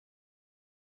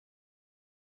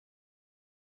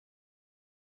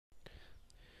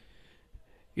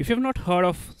If you have not heard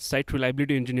of site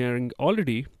reliability engineering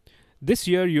already, this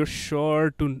year you're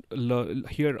sure to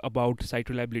hear about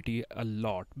site reliability a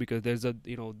lot, because there's a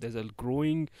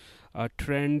growing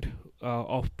trend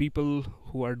of people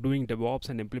who are doing DevOps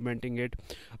and implementing it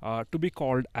to be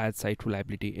called as site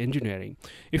reliability engineering.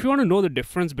 If you want to know the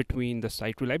difference between the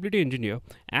site reliability engineer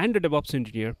and the DevOps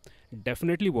engineer,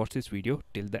 definitely watch this video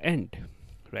till the end.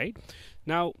 Right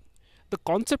now, the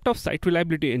concept of site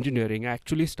reliability engineering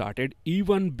actually started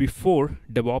even before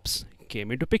DevOps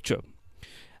came into picture.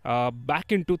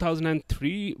 Back in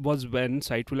 2003 was when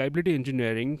site reliability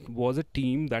engineering was a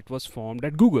team that was formed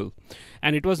at Google,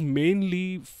 and it was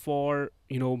mainly for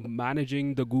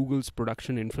managing the Google's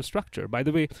production infrastructure. By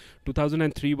the way,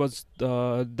 2003 was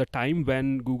the time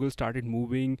when Google started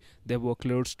moving their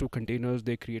workloads to containers.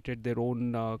 They created their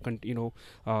own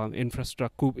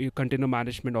infrastructure container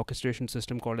management orchestration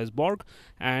system called as Borg,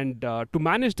 and to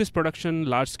manage this production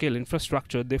large scale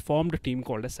infrastructure, they formed a team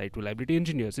called as site reliability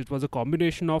engineers. It was a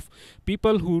combination of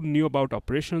people who knew about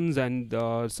operations and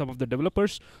some of the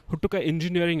developers who took an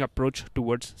engineering approach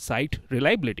towards site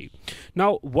reliability.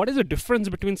 Now, what is the difference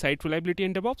between site reliability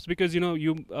and DevOps? Because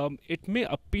it may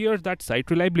appear that site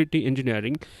reliability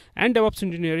engineering and DevOps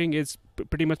engineering is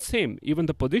pretty much same. Even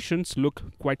the positions look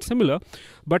quite similar,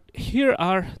 but here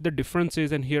are the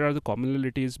differences and here are the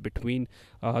commonalities between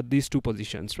these two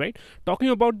positions. Right? Talking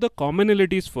about the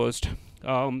commonalities first,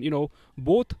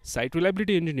 both site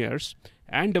reliability engineers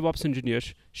and DevOps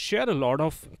engineers share a lot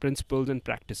of principles and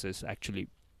practices. Actually,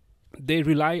 they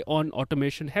rely on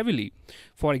automation heavily.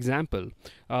 For example,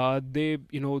 they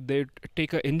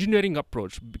take an engineering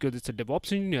approach, because it's a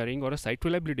DevOps engineering or a site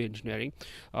reliability engineering.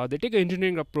 They take an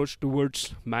engineering approach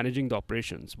towards managing the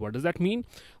operations. What does that mean?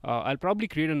 I'll probably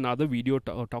create another video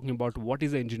talking about what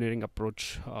is the engineering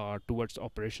approach towards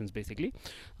operations, basically.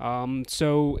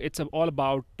 So it's all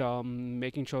about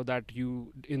making sure that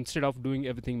you, instead of doing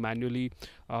everything manually,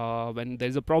 when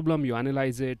there's a problem, you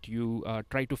analyze it, you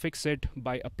try to fix it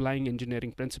by applying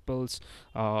engineering principles,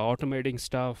 automating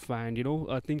stuff, and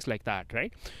things like that.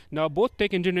 Right now, both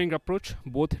take engineering approach,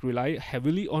 both rely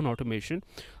heavily on automation,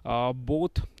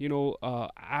 both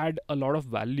add a lot of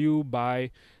value by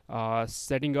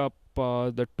setting up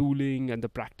the tooling and the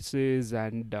practices,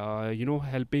 and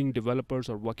helping developers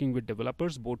or working with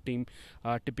developers. Both team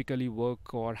typically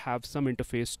work or have some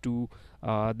interface to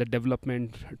the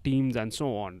development teams and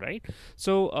so on. Right?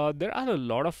 So there are a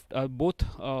lot of both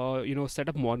set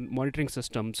up monitoring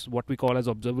systems, what we call as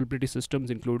observability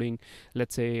systems, including,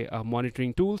 let's say,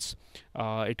 monitoring tools.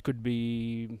 It could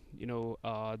be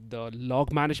the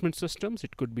log management systems,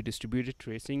 it could be distributed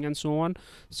tracing, and so on.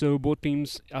 So both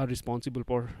teams are responsible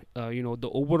for the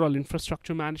overall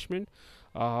infrastructure management,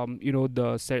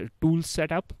 the tool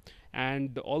setup,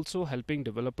 and also helping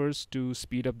developers to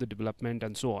speed up the development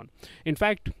and so on. In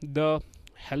fact, the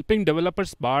helping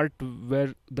developers part,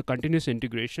 where the continuous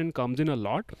integration comes in a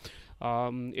lot,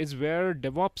 is where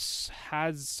DevOps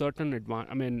has certain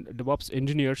DevOps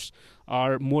engineers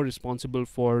are more responsible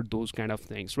for those kind of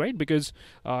things, right? Because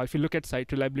if you look at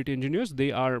site reliability engineers,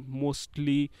 they are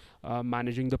mostly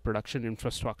managing the production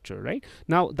infrastructure. Right?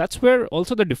 Now, that's where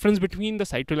also the difference between the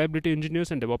site reliability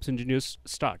engineers and DevOps engineers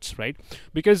starts, right?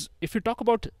 Because if you talk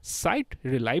about site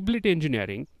reliability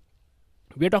engineering,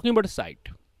 we are talking about a site.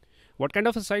 What kind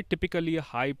of a site? Typically a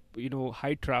high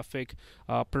traffic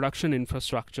production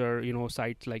infrastructure,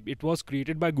 site, like it was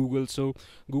created by Google. So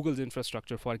Google's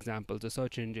infrastructure, for example, the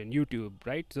search engine, YouTube,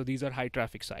 right? So these are high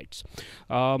traffic sites.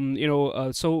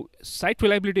 So site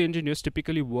reliability engineers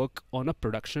typically work on a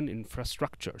production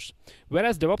infrastructures,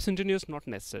 whereas DevOps engineers not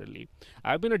necessarily.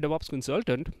 I've been a DevOps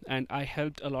consultant, and I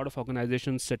helped a lot of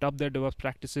organizations set up their DevOps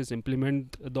practices,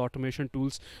 implement the automation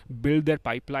tools, build their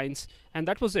pipelines, and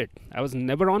that was it. I was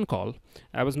never on call.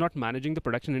 I was not managing the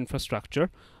production infrastructure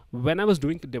when I was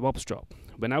doing the DevOps job.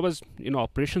 When I was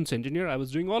operations engineer, I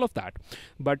was doing all of that.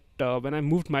 But when I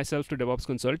moved myself to DevOps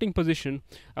consulting position,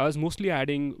 I was mostly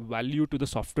adding value to the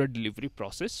software delivery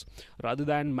process rather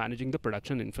than managing the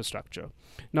production infrastructure.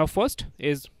 Now, first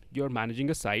is you're managing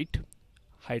a site,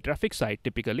 high traffic site,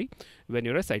 typically when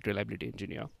you're a site reliability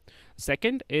engineer.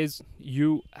 Second is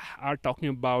you are talking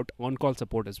about on-call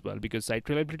support as well, because site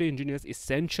reliability engineers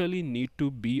essentially need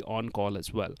to be on call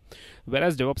as well,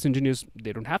 whereas DevOps engineers,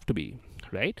 they don't have to be,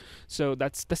 right? So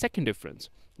that's the second difference.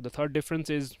 The third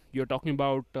difference is you're talking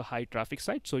about a high traffic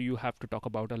site, so you have to talk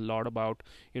about a lot about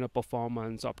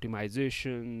performance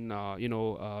optimization,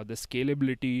 the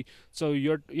scalability. So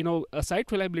you're a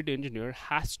site reliability engineer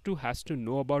has to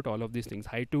know about all of these things,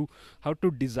 how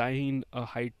to design a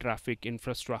high traffic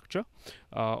infrastructure,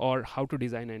 or how to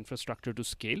design an infrastructure to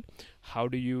scale. How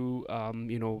do you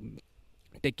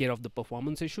take care of the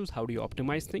performance issues. How do you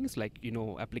optimize things like,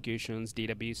 applications,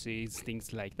 databases,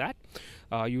 things like that.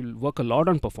 You'll work a lot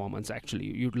on performance.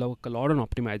 Actually, you'd work a lot on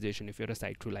optimization if you're a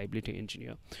site reliability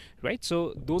engineer, right?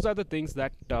 So those are the things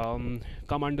that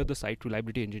come under the site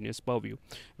reliability engineer's purview.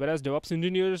 Whereas DevOps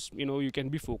engineers, you can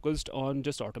be focused on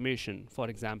just automation. For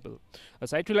example, a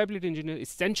site reliability engineer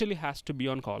essentially has to be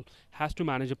on call, has to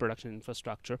manage a production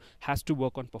infrastructure, has to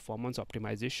work on performance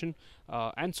optimization,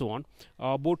 and so on.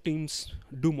 Both teams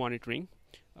do monitoring,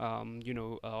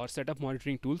 or set up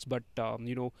monitoring tools, but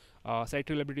site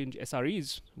reliability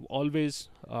SREs always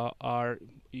are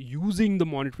using the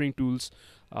monitoring tools.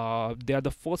 They are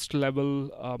the first level,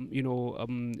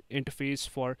 interface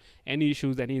for any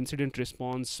issues, any incident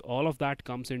response. All of that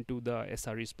comes into the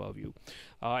SRE's purview.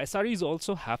 SREs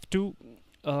also have to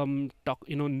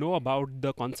know about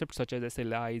the concepts such as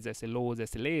SLIs, SLOs,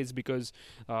 SLAs, because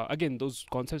again, those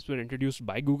concepts were introduced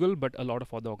by Google, but a lot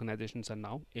of other organizations are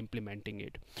now implementing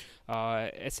it.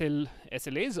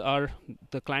 SLAs are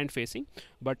the client facing,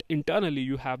 but internally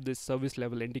you have this service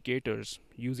level indicators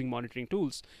using monitoring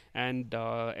tools, and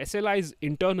SLIs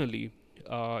internally,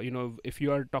 if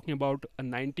you are talking about a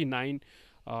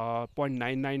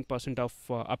 99.99% of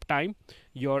uptime,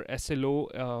 your SLO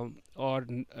or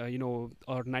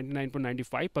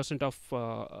 99.95% of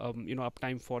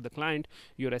uptime for the client,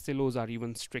 your SLOs are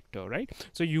even stricter, right?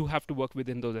 So you have to work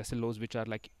within those SLOs, which are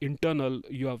like internal.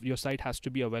 Your site has to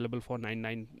be available for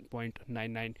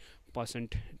 99.99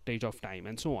 percentage of time,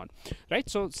 and so on, right?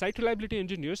 So site reliability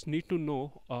engineers need to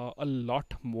know a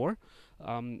lot more,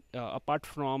 apart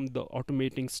from the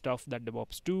automating stuff that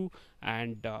DevOps do,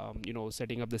 and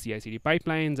setting up the CI/CD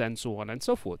pipelines and so on and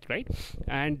so forth, right?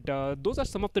 And those are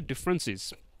some of the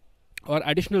differences or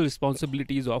additional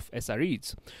responsibilities of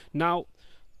SREs. Now,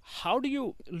 how do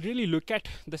you really look at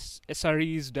the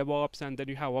SREs, DevOps, and then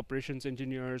you have operations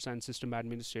engineers and system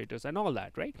administrators and all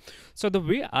that, right? So the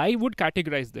way I would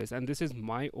categorize this, and this is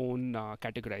my own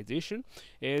categorization,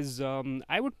 is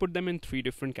I would put them in three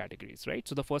different categories, right?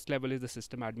 So the first level is the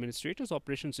system administrators,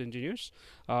 operations engineers.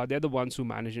 They're the ones who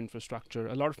manage infrastructure,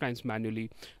 a lot of times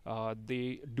manually.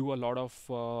 They do a lot of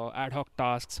ad hoc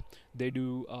tasks. They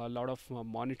do a lot of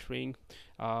monitoring.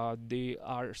 They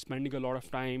are spending a lot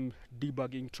of time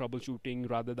debugging, troubleshooting,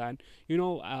 rather than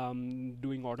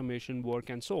doing automation work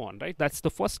and so on, right? That's the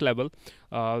first level.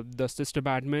 The system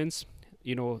admins,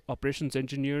 operations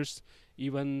engineers,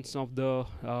 even some of the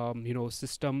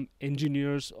system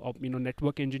engineers,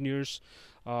 network engineers,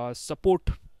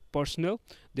 support personnel.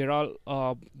 They're all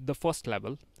the first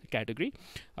level category.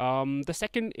 The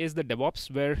second is the DevOps,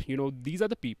 where these are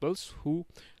the peoples who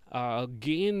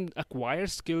acquire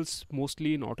skills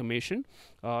mostly in automation.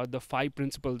 The five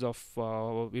principles of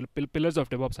pillars of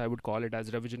DevOps, I would call it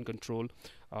as revision control,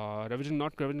 not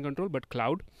revision control, but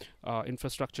cloud,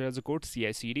 infrastructure as a code,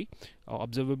 CI/CD,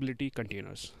 observability,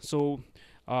 containers. So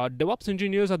DevOps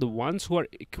engineers are the ones who are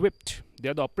equipped. They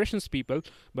are the operations people,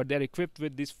 but they are equipped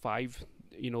with these five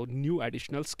new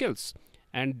additional skills.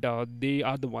 And they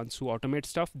are the ones who automate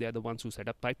stuff. They are the ones who set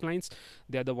up pipelines.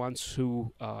 They are the ones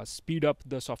who speed up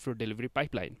the software delivery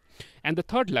pipeline. And the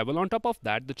third level, on top of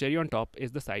that, the cherry on top,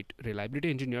 is the site reliability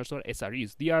engineers, or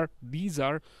SREs. These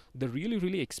are the really,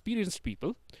 really experienced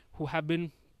people who have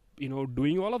been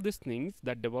doing all of these things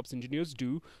that DevOps engineers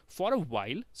do for a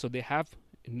while. So they have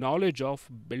knowledge of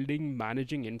building,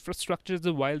 managing infrastructures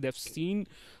a while. They've seen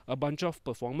a bunch of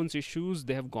performance issues.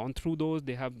 They have gone through those.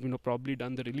 They have probably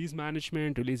done the release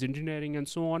management, release engineering, and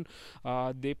so on.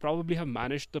 They probably have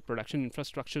managed the production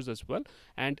infrastructures as well,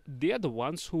 and they are the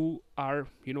ones who are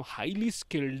highly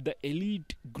skilled, the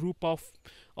elite group of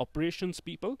operations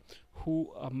people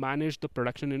who manage the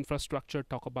production infrastructure.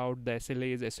 Talk about the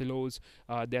SLAs, SLOs.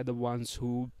 They're the ones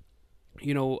who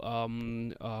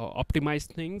optimize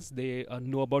things. They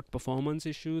know about performance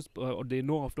issues, or they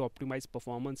know how to optimize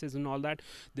performances and all that.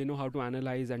 They know how to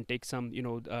analyze and take some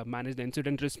manage the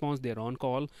incident response. They're on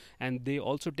call, and they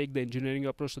also take the engineering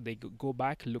approach. So they go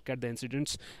back, look at the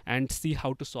incidents, and see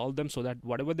how to solve them, so that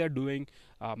whatever they're doing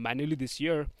manually this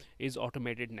year is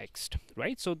automated next,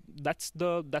 right? So that's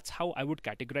how I would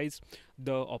categorize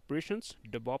the operations,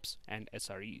 DevOps, and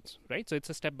SREs, right? So it's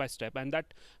a step by step, and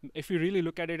that, if you really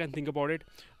look at it and think about it,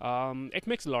 it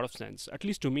makes a lot of sense. At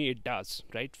least to me, it does,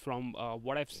 right? From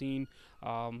what I've seen,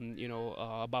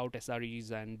 about SREs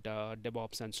and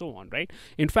DevOps and so on, right?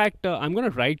 In fact, I'm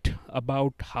going to write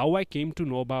about how I came to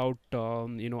know about,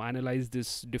 analyze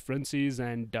these differences,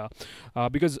 and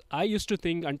because I used to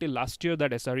think until last year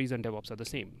that SREs and DevOps are the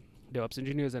same, DevOps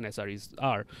engineers and SREs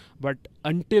are. But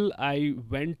until I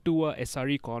went to a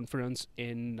SRE conference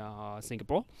in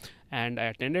Singapore, and I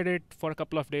attended it for a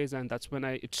couple of days, and that's when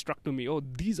it struck to me, oh,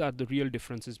 these are the real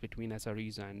differences between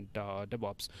SREs and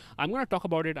DevOps. I'm going to talk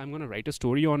about it. I'm going to write a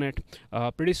story on it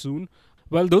pretty soon.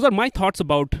 Well, those are my thoughts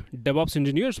about DevOps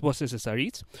engineers versus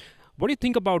SREs. What do you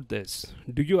think about this?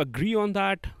 Do you agree on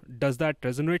that? Does that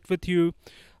resonate with you?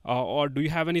 Or do you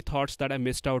have any thoughts that I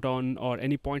missed out on, or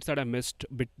any points that I missed?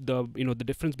 The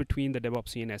difference between the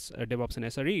DevOps and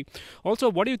SRE. Also,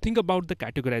 what do you think about the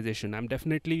categorization? I'm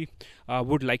definitely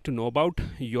would like to know about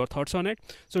your thoughts on it.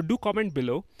 So do comment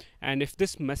below. And if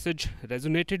this message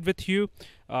resonated with you,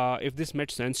 if this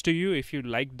made sense to you, if you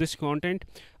liked this content,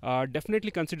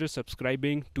 definitely consider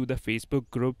subscribing to the Facebook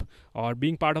group or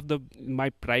being part of my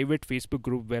private Facebook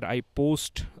group where I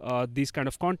post these kind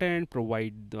of content,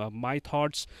 provide my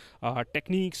thoughts,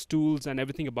 techniques, tools, and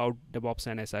everything about DevOps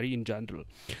and SRE in general.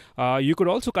 You could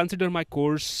also consider my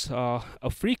course, a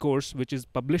free course, which is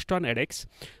published on edX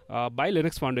by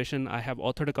Linux Foundation. I have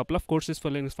authored a couple of courses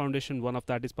for Linux Foundation. One of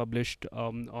that is published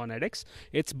on edX.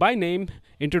 It's by name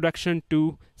Introduction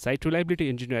to Site Reliability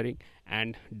Engineering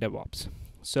and DevOps.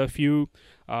 So if you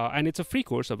and it's a free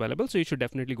course available, so you should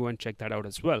definitely go and check that out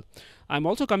as well. I'm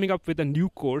also coming up with a new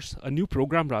course, a new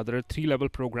program rather, a 3-level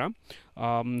program,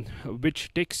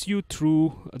 which takes you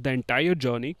through the entire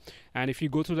journey. And if you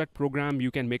go through that program,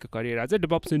 you can make a career as a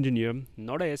DevOps engineer,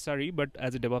 not a SRE, but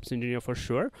as a DevOps engineer for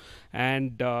sure.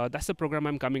 And that's the program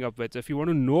I'm coming up with. So if you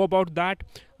want to know about that,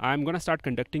 I'm going to start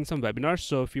conducting some webinars.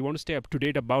 So if you want to stay up to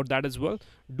date about that as well,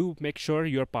 do make sure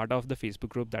you're part of the Facebook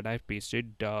group that I've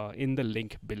pasted in the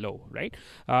link below, right?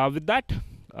 With that,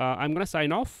 I'm going to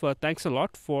sign off. Thanks a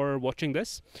lot for watching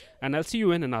this, and I'll see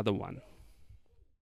you in another one.